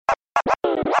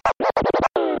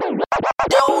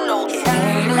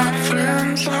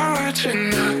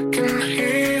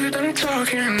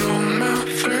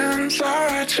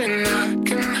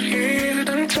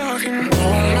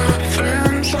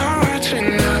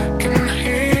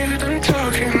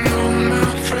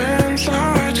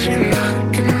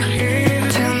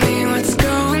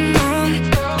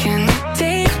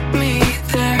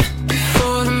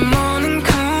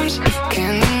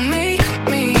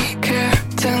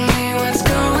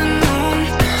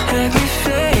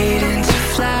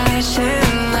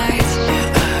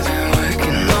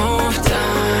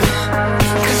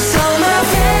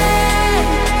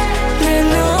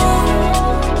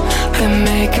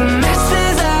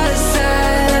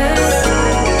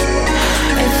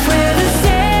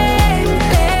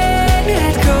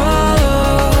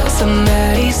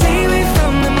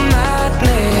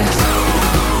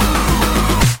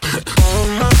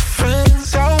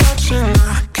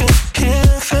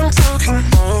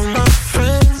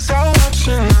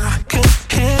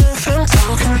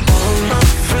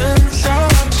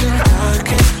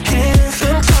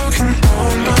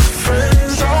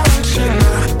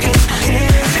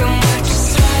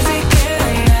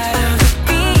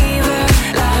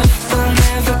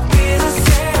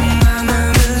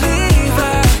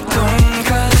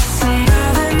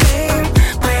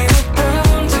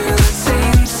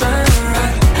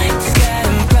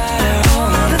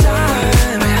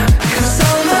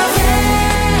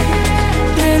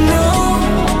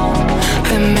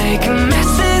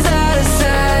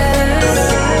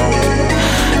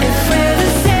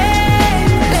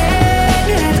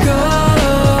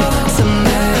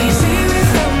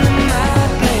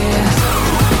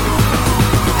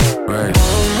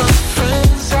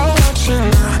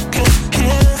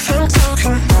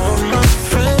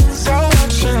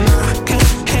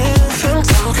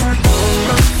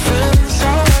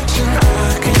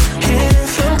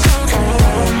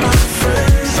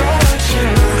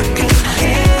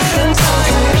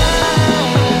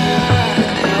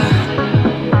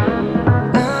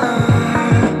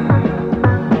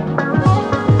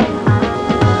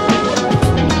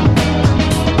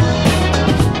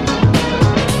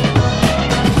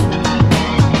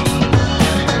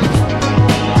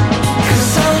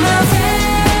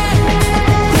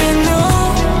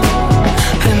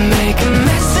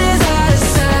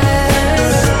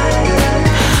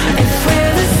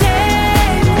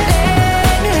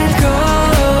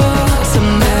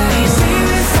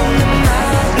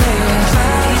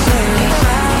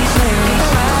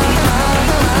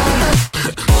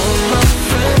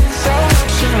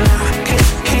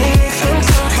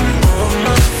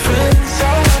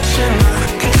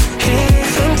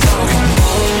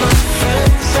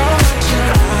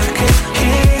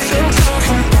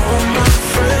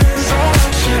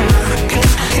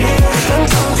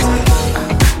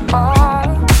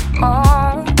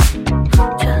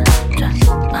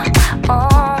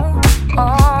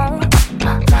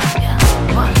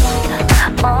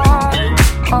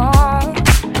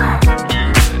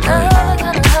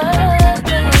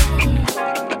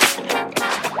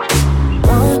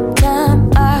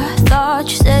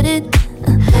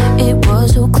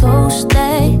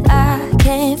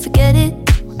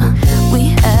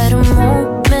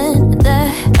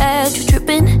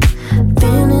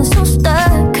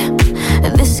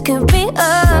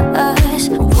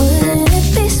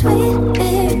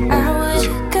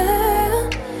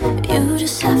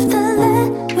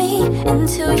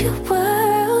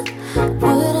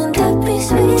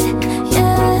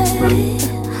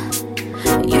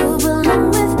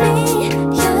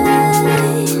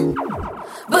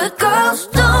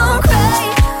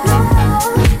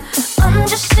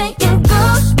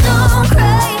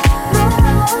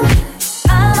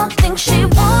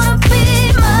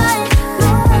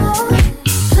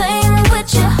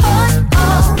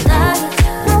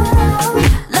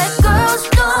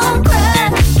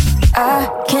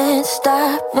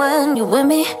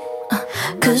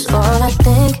All I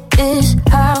think is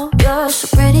how you're so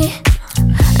pretty.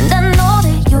 And I know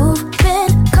that you've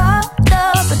been caught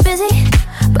up and busy,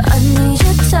 but I need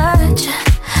your touch.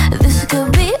 This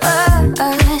could be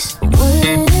us.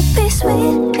 Wouldn't it be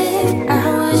sweet if I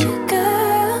was your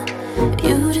girl?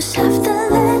 You just have to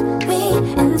let me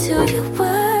into your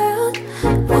world.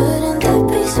 Wouldn't that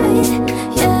be sweet?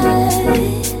 Yeah.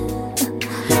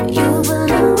 You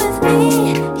belong with me,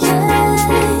 yeah.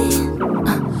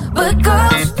 But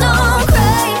girls don't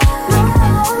cry.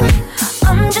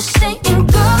 I'm just saying,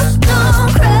 girls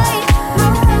don't cry.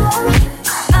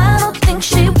 I don't think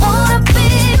she wanna be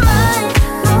mine.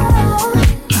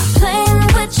 Playing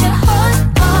with your heart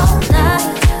all night.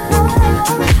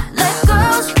 Like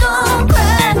girls don't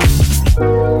cry.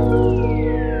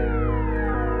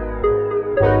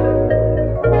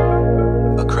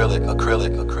 Acrylic.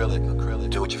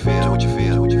 Do what you feel.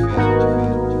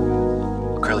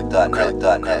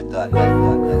 Acrylic.net.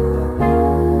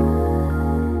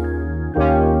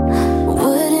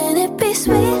 Wouldn't it be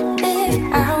sweet if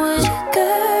I was your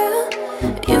girl?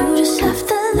 You just have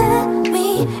to let me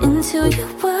into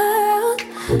your world.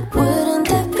 Wouldn't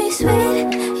that be sweet?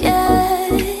 Yeah.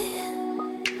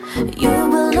 You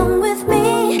belong with me,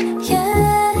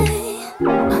 yeah.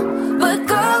 But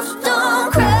girls don't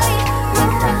cry.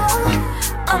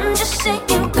 I'm just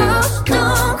saying, girls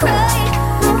don't cry.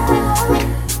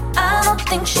 I don't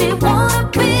think she wanna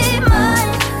be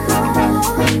mine.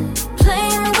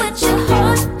 Playing with your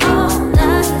heart all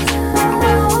night.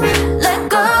 Like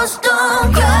girls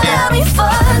don't cry. Got me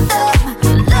fucked up.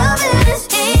 Loving is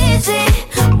easy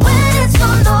when it's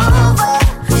all over.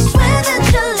 Swear that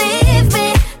you'll leave me,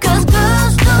 'cause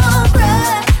girls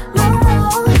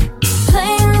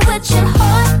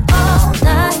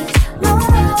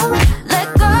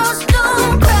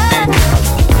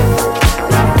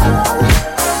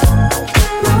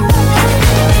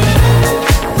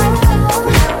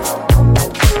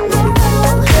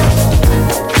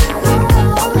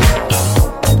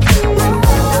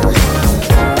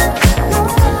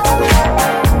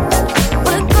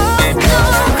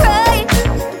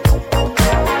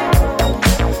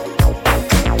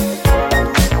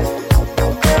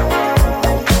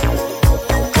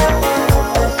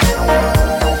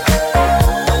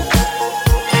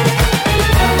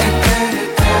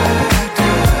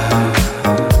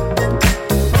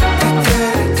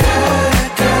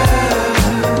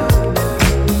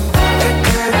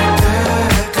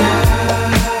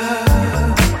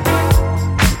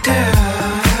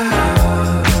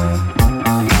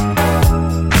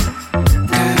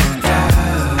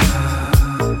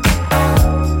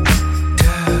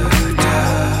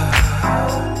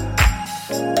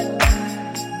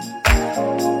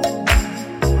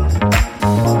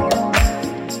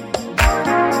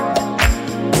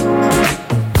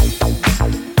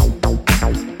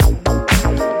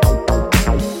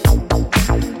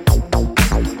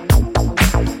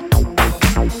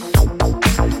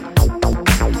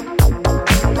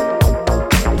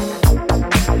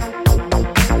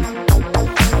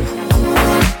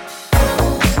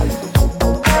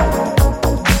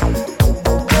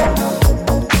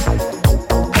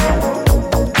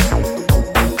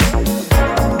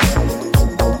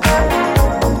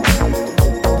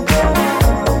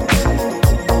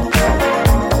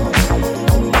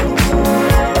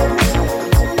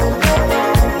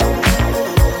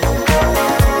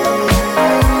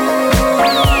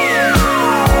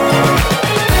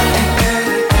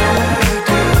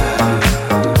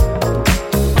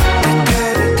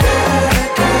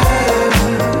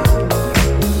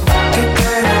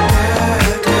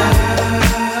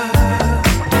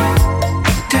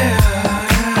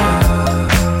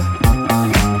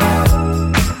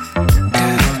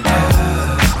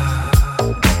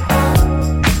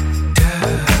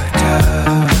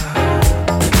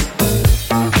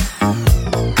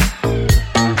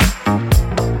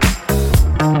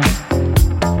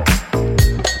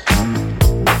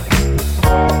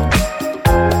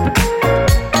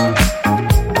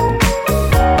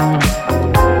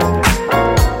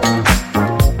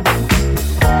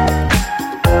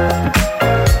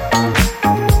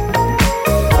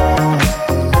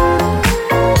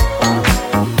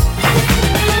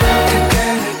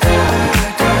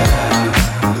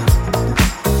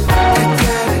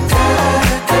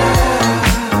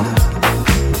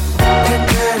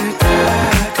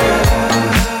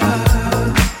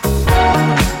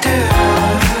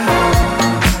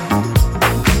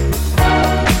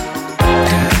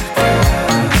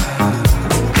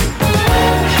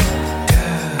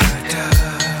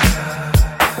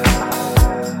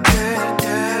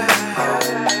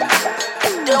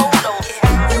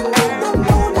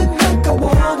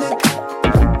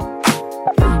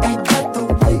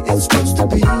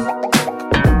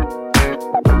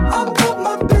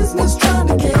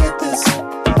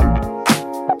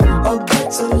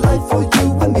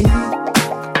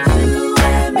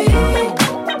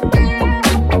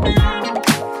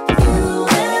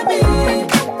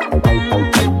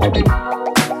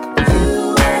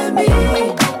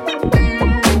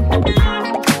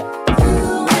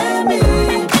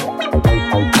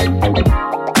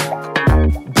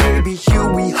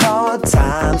we hard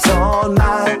times all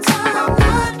night.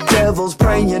 Devils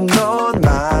praying on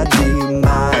my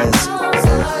demise.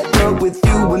 But with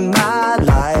you in my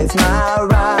life, my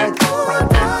right,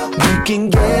 we can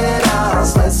get our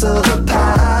slice of the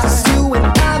pie. 'Cause you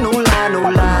and I, no lie, no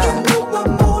lie. You know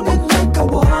I'm on it like I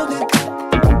want it.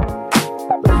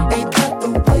 Ain't that the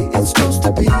way it's supposed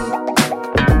to be?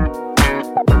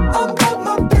 I'm about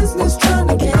my business trying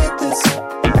to get this.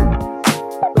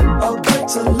 A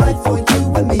better life for you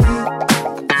and me.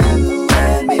 You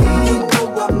and me. You know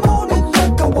I'm on it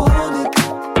like I want it.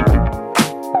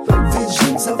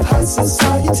 Visions of high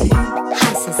society.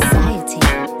 High society.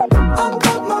 I'm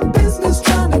about my business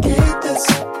trying to get this.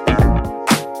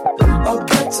 A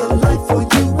better life for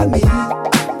you and me.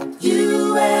 You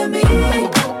and me.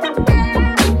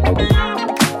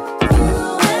 You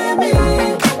and me.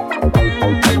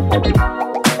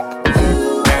 You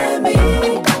and me.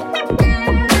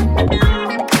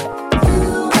 You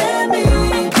and me.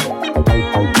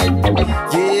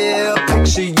 Yeah,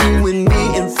 picture you and me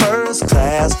in first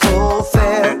class, full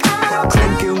fare,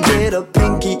 clinking with a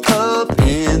pinky up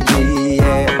in the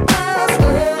air.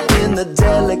 In the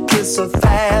delicacy of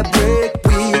fabric,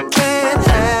 we can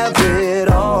have it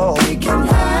all. We can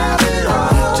have it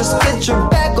all. Just get your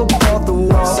back up off the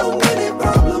wall. So many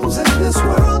problems in this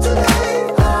world today.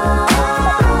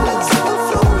 Let's hit the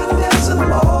floor and dance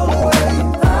them all away.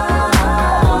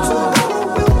 Tomorrow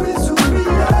will resume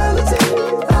reality.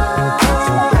 You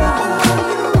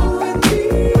and me.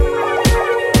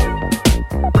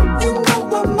 You know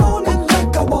I'm on it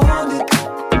like I want it.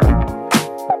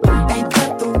 Ain't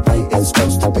that the way it's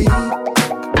supposed to be?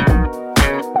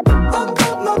 I'm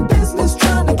about my business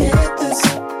trying to get this.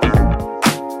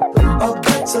 A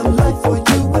better life for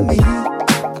you and me.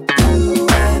 You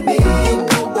and me. You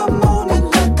know I'm on it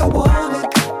like I want it.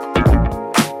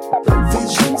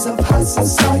 Visions of high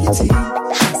society.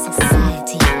 High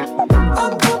society.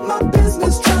 I'm about my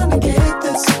business trying to get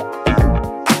this.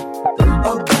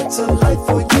 A better life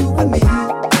for you and me.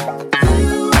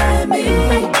 You and me.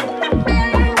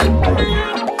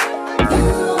 You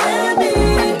and me.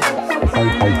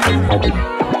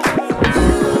 You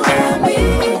and me.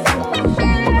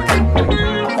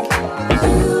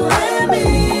 You and me.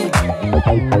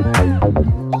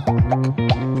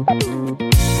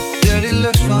 Dirty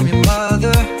looks from your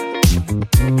mother.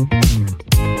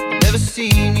 Never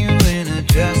seen you in a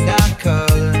dress that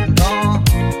color. No,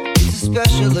 it's a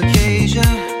special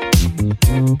occasion.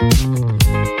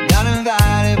 Not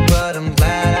invited, but I'm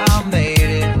glad I made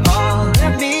it. Oh,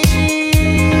 let me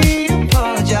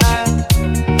apologize.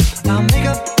 I'll make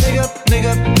up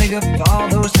for all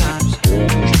those times.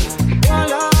 Your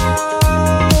love, I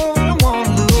don't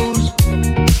wanna lose.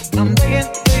 I'm begging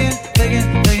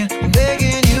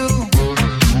you.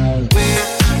 Wait,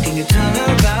 can you turn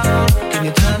around? Can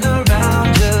you turn around?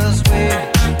 Just wait.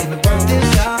 Can we work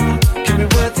this out? Can we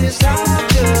work this out?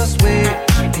 Just wait.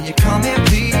 Can you come here,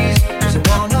 please? 'Cause I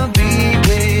wanna be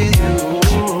with you.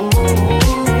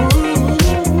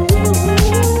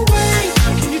 Wait,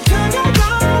 can you turn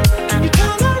around? Can you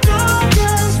turn around?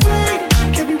 Just wait.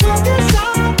 Can we work this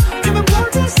out? Can we work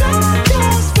this out?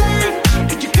 Just wait.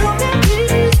 Can you come here,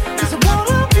 please? 'Cause I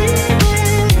wanna be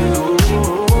with you.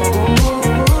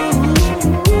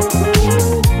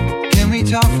 Can we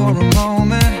talk for a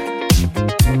moment?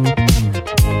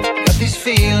 Got these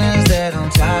feelings that I'm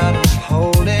tired of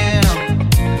holding on.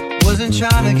 Wasn't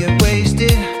trying to get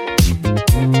wasted.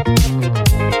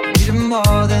 Needed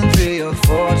more than 3 or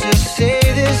 4 to say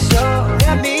this. So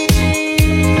let me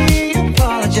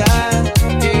apologize.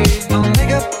 Yeah. I'll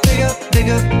make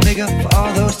up for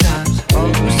all those times. All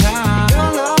those times. Your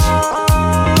love, I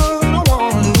don't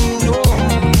wanna lose.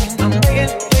 I'm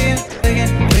begging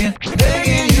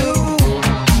you.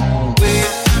 Wait.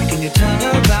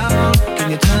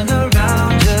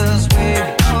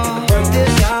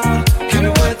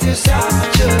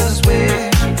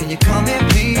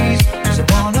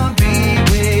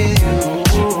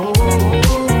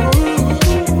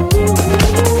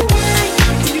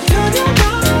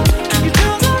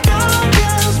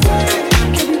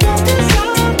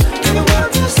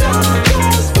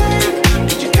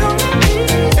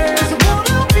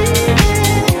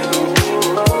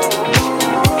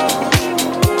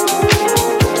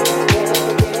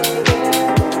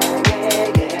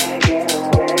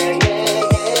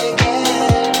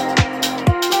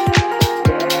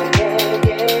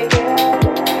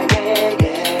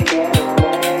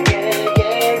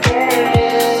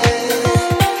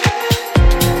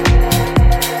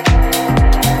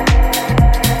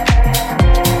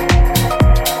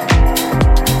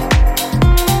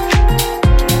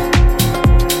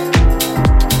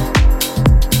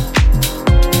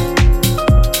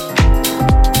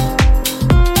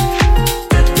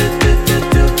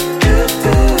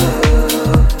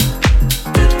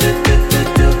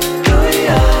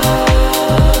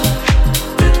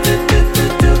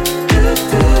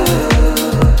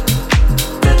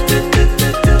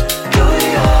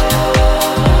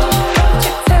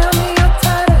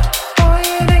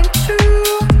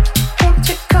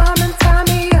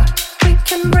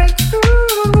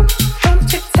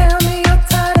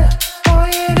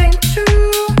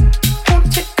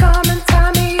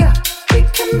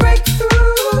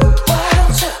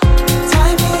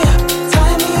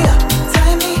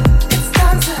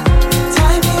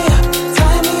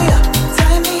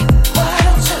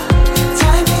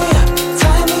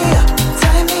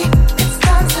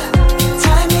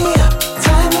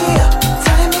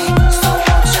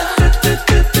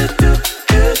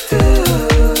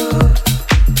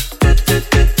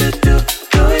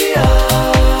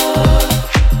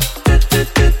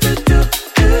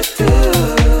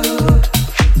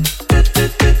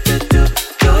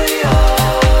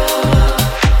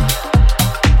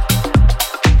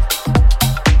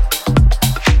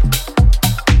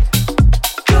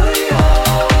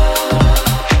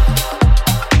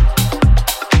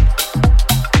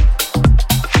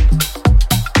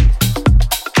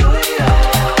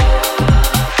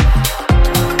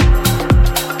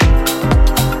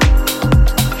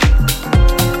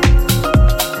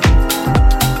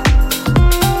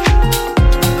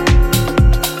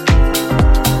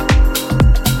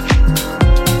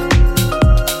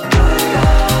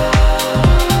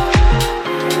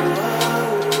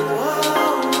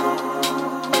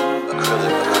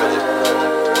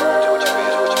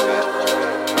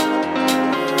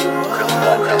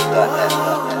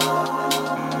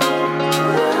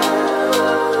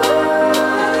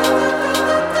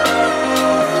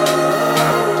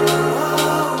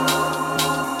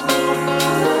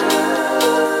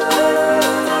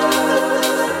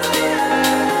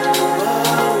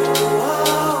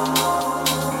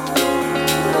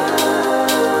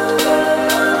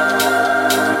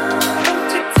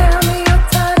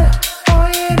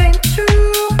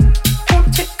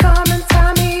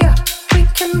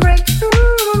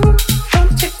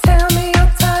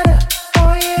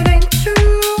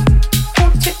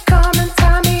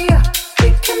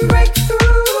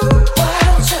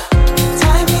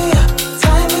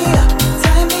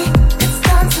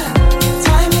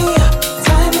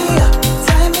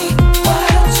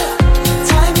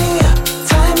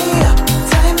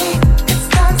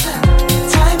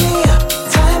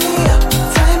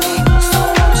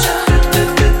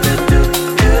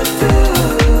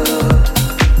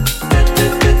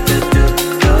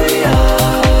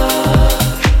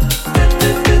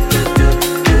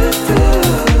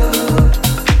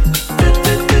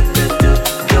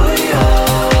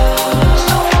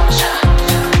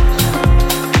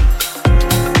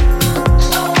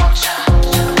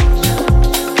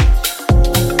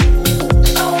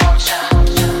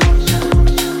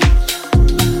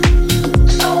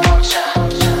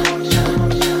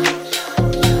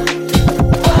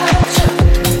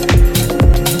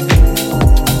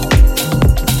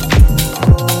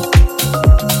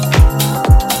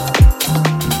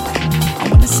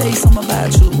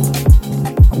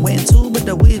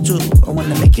 I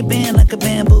wanna make it bend like a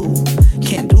bamboo.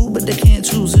 Can't do, but they can't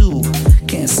choose you.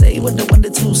 Can't say what they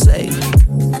wanted to say.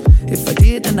 If I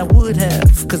did, then I would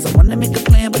have. Cause I wanna make a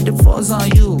plan, but it falls on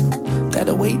you.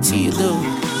 Gotta wait till you do.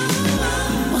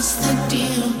 What's the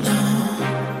deal now?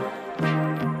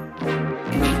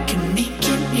 We can make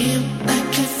it real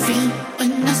like I feel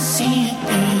when I see it,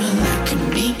 girl. I can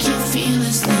make you feel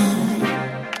as though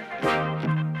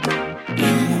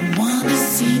you won't wanna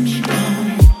see me go.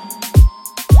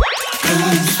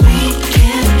 Cause we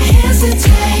can't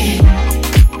hesitate.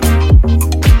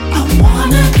 I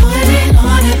wanna put it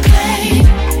on a plate.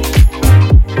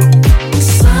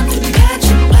 Something about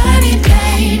your body,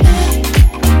 baby.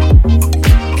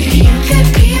 You could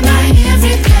be my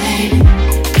everything.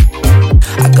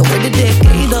 I could wait a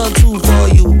decade or two for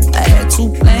you. I had 2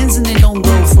 plans and they don't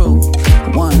go through.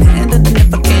 One hand and I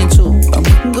never can chew. But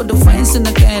we can go to France and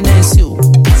I can't ask you.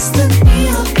 What's the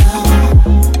deal now?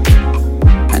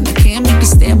 And I can't make you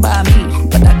stand by me,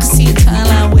 but I can see a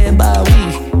timeline whereby we.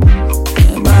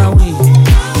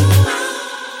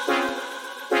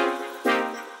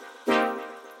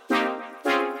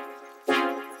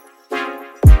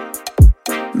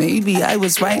 Maybe I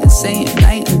was right in saying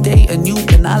night and day a new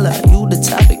Benalla. You the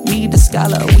topic, me the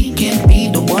scholar. We can be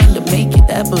the one to make it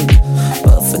happen,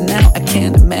 but for now I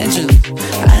can't imagine.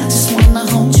 I just wanna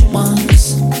hold you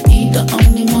once, be the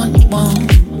only one you want.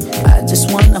 I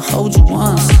just wanna hold you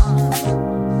once,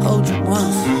 hold you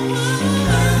once.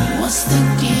 What's the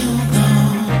deal though?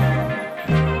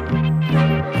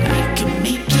 I can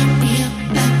make it real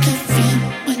like I feel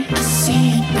when I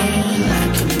see it, girl. I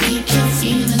can make you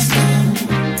feel as though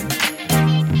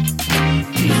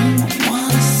you won't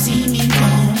wanna see me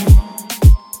go.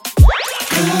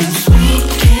 Cause we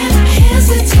can't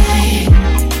hesitate.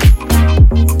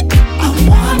 I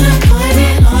wanna put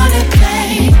it on a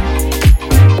plate.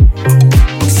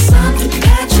 Something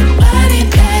about your body,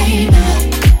 baby.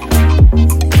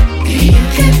 You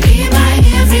could be my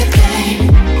everything.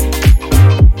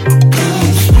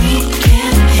 Cause we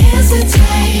can't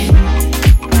hesitate.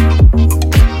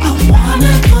 I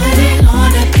wanna put it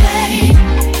on a plate.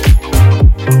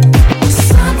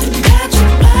 Something about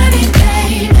your body,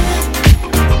 baby.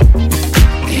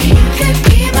 You could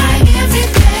be my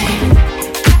everything.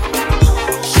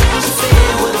 She's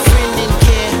fair with a friend didn't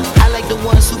care. I like the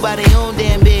ones who buy their own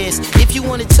damn beers. If you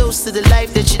want to toast to the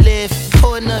life that you live,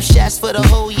 pour enough shots for the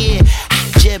whole year.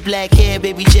 Jet black hair,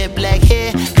 baby, jet black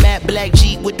hair. Matte black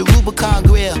Jeep with the Rubicon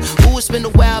grill. Who has been a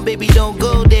while, baby, don't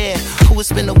go there. Who has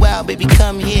been a while, baby,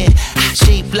 come here.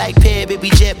 Shaped like pear, baby,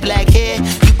 jet black hair.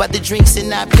 You bought the drinks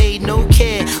and I paid no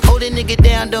care. Hold a nigga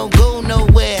down, don't go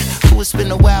nowhere. Who has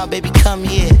been a while, baby, come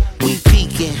here. We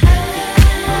peeking.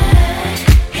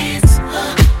 Hands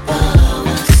above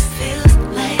us, feels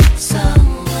like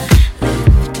someone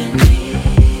lifting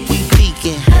me. We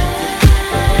peeking.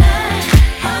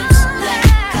 Arms like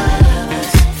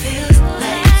covers, feels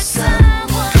like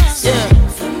someone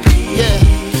sent for me. Yeah,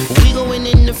 we going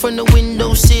in the front of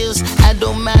window sills. I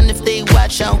don't mind if they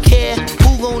watch, I don't care.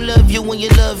 Who gon' love you when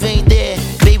your love ain't there?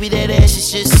 Baby, that ass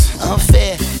is just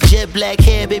unfair. Jet black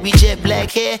hair, baby, jet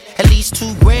black hair. At least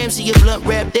 2 grams of your blunt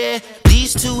wrap there.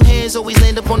 These 2 hands always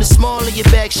land up on the small of your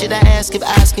back. Should I ask if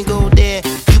eyes can go there?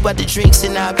 You bought the drinks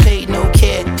and I paid no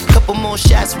care. Couple more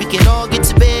shots, we can all get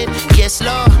to bed. Yes,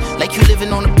 Lord, like you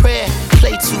living on a prayer.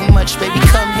 Play too much, baby,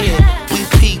 come here. We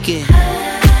peeking.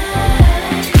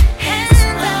 Hands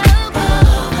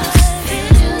above us,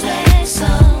 feels like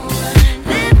someone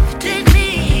lifted me.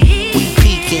 We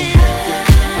peeking.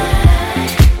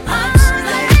 Arms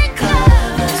like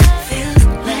covers, feels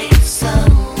like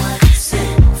someone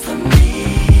sent for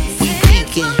me. We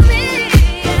peeking.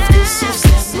 If this is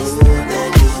that mood that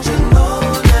you just know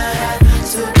that,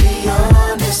 to be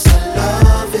honest, I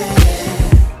love it.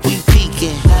 We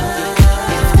peeking.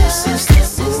 If this is that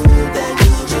mood that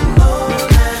you just know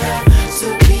that, to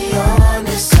be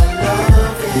honest, I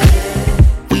love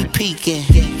it. We peeking.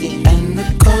 And the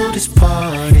coldest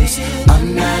part is I'm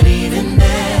not even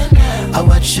there. I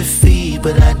watch your feed,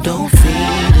 but I don't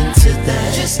feed into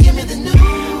that. Just give me the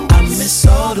news. I miss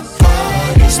all the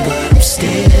parties, but I'm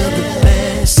still the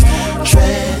best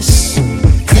dressed.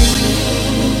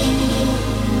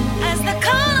 As the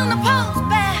call on the post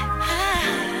back.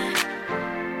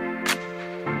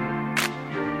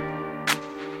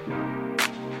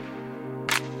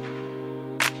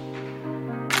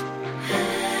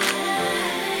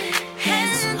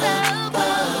 Hands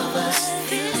above us,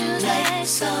 feels like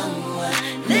someone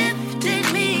lifted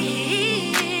me.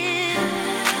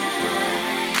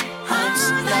 Arms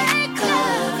like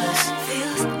covers,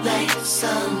 feels like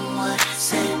someone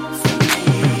sent for me.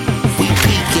 We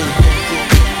peeking.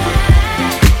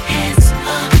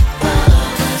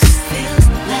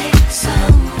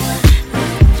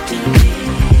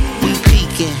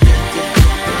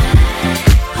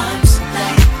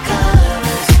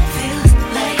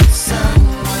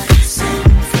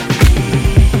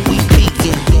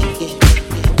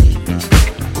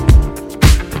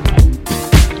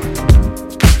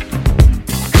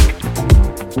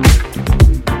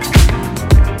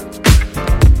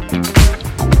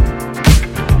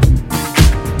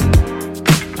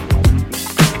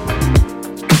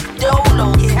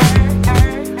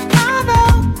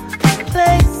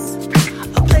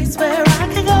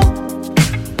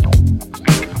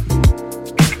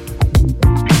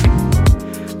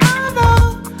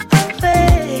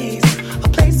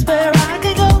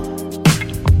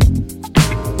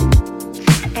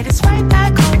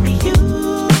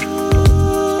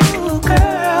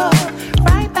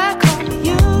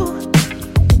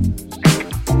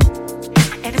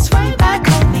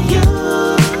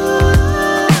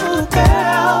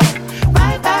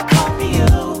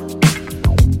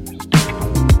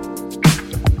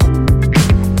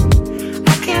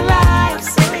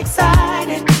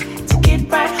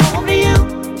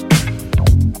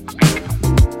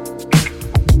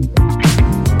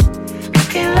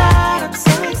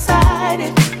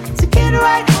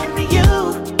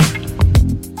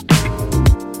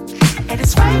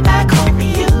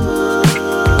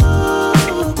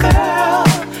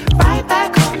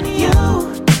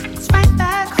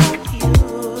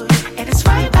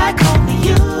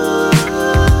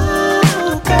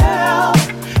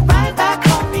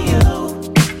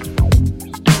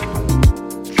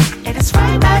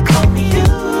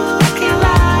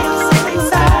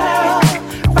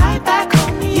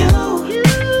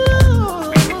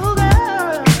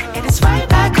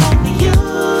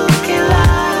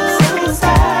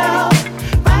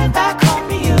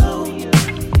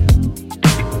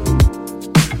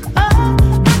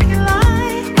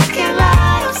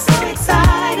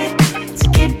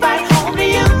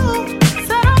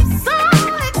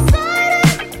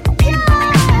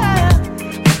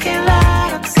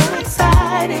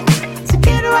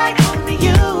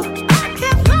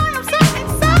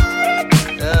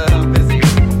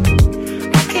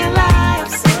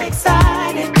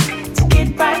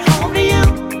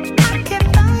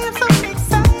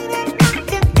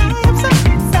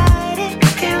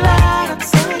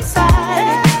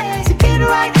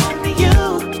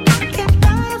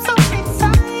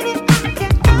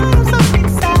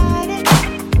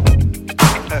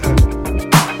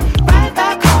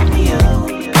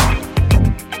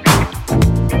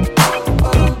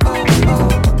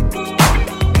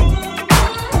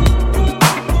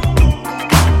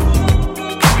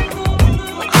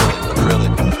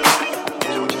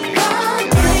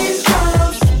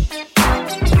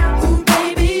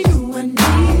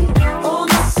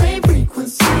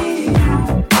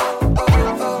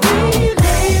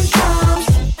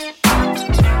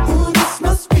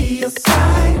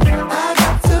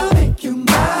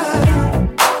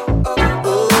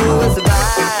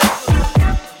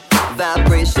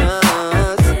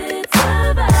 Vibrations.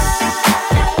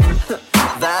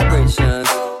 Vibrations.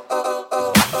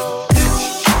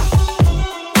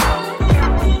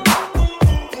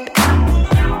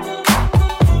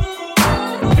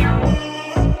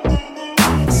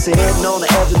 Sitting on the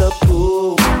edge of the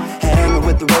pool, hanging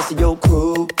with the rest of your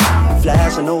crew,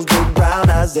 flashing those big brown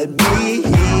eyes at me.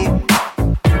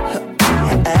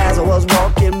 As I was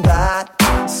walking by,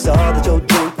 saw that your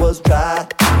drink was dry,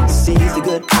 seized a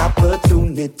good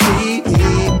opportunity.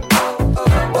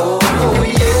 Oh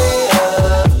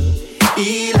yeah,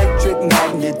 electric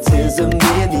magnetism in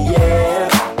the air,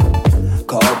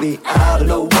 caught me out of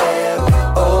nowhere.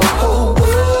 Oh,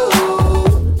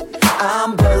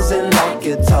 I'm buzzing like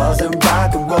guitars and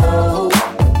rock and roll.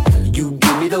 You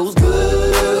give me those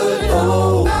good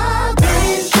old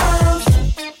vibrations.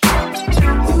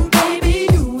 Ooh, baby,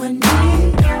 you and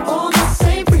me on the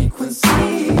same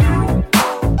frequency.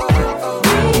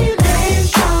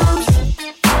 Relations.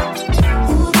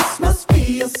 Ooh, this must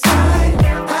be a sign.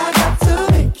 I got to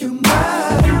make you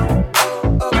mine.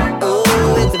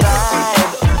 Oh, it's a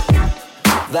vibe.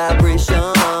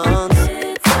 Vibrations.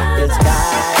 It's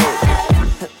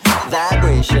vibe.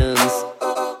 Vibrations.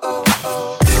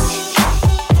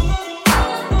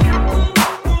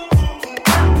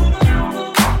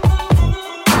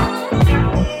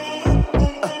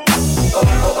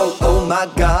 Oh my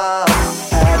God,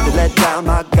 had to let down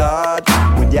my guard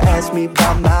when you asked me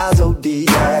about my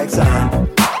zodiac sign.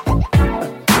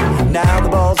 Now the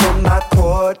ball's in my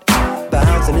court,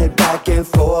 bouncing it back and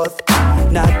forth,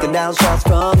 knocking down shots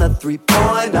from the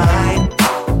 3-point line.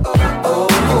 Oh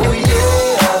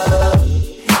yeah,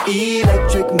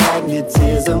 electric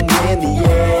magnetism in the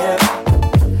air,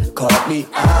 caught me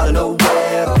out of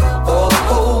nowhere. Oh,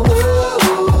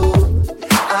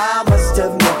 I must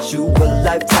have met you a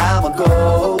lifetime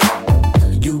ago.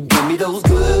 You give me those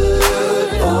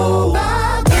good old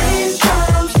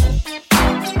vibrations.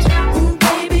 Ooh,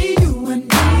 baby, you and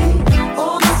me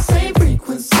on the same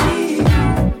frequency.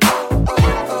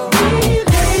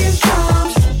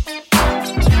 Relations.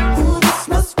 Ooh, this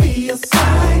must be a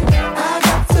sign. I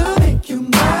got to make you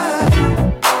mine.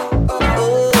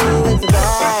 Oh, it's a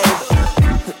vibe.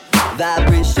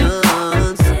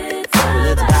 Vibrations. It's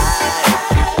a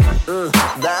vibe.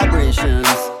 Vibrations.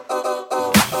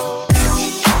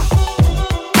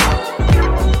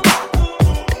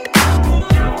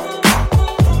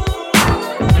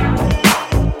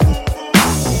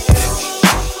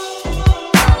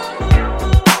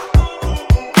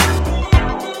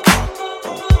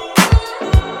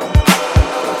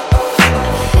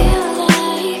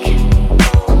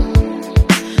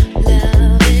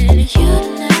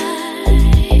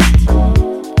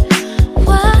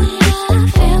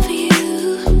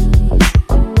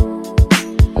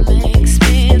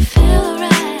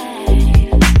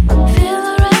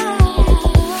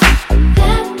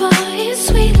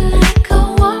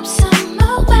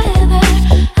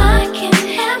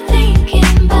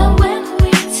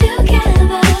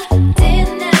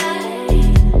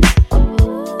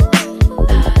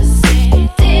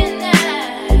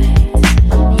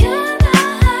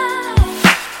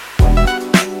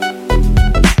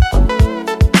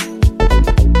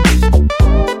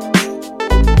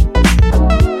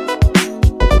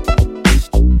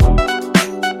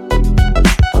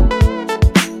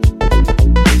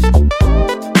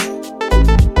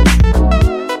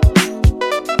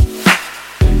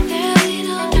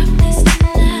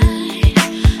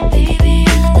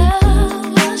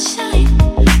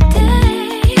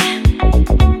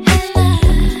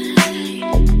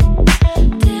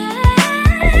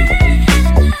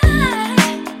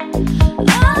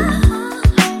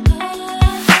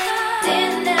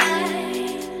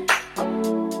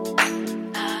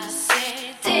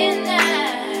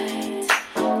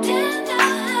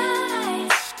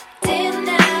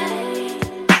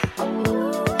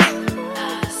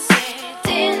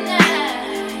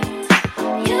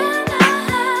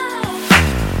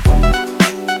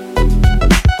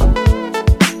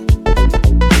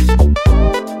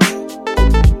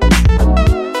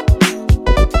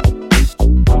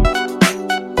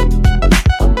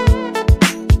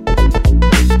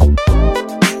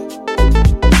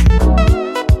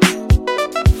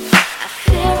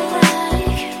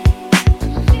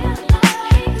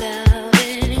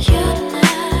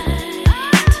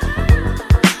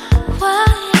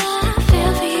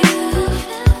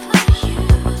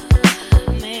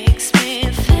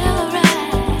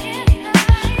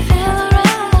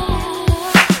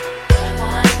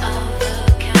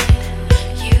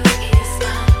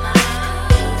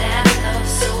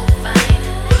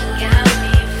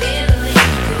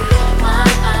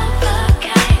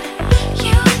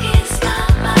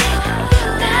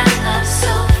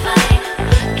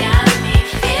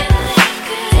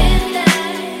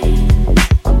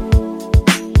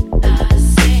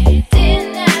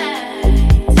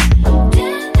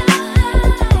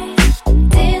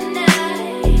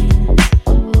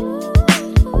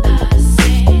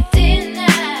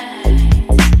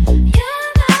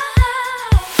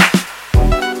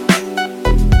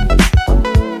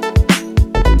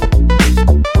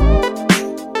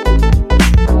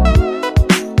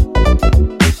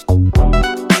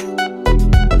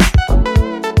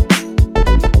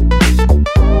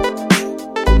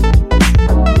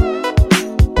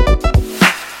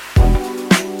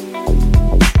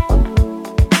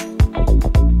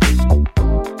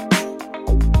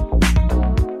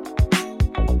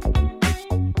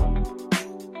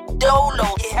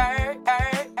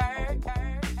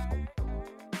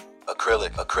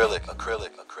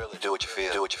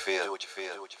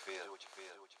 feel.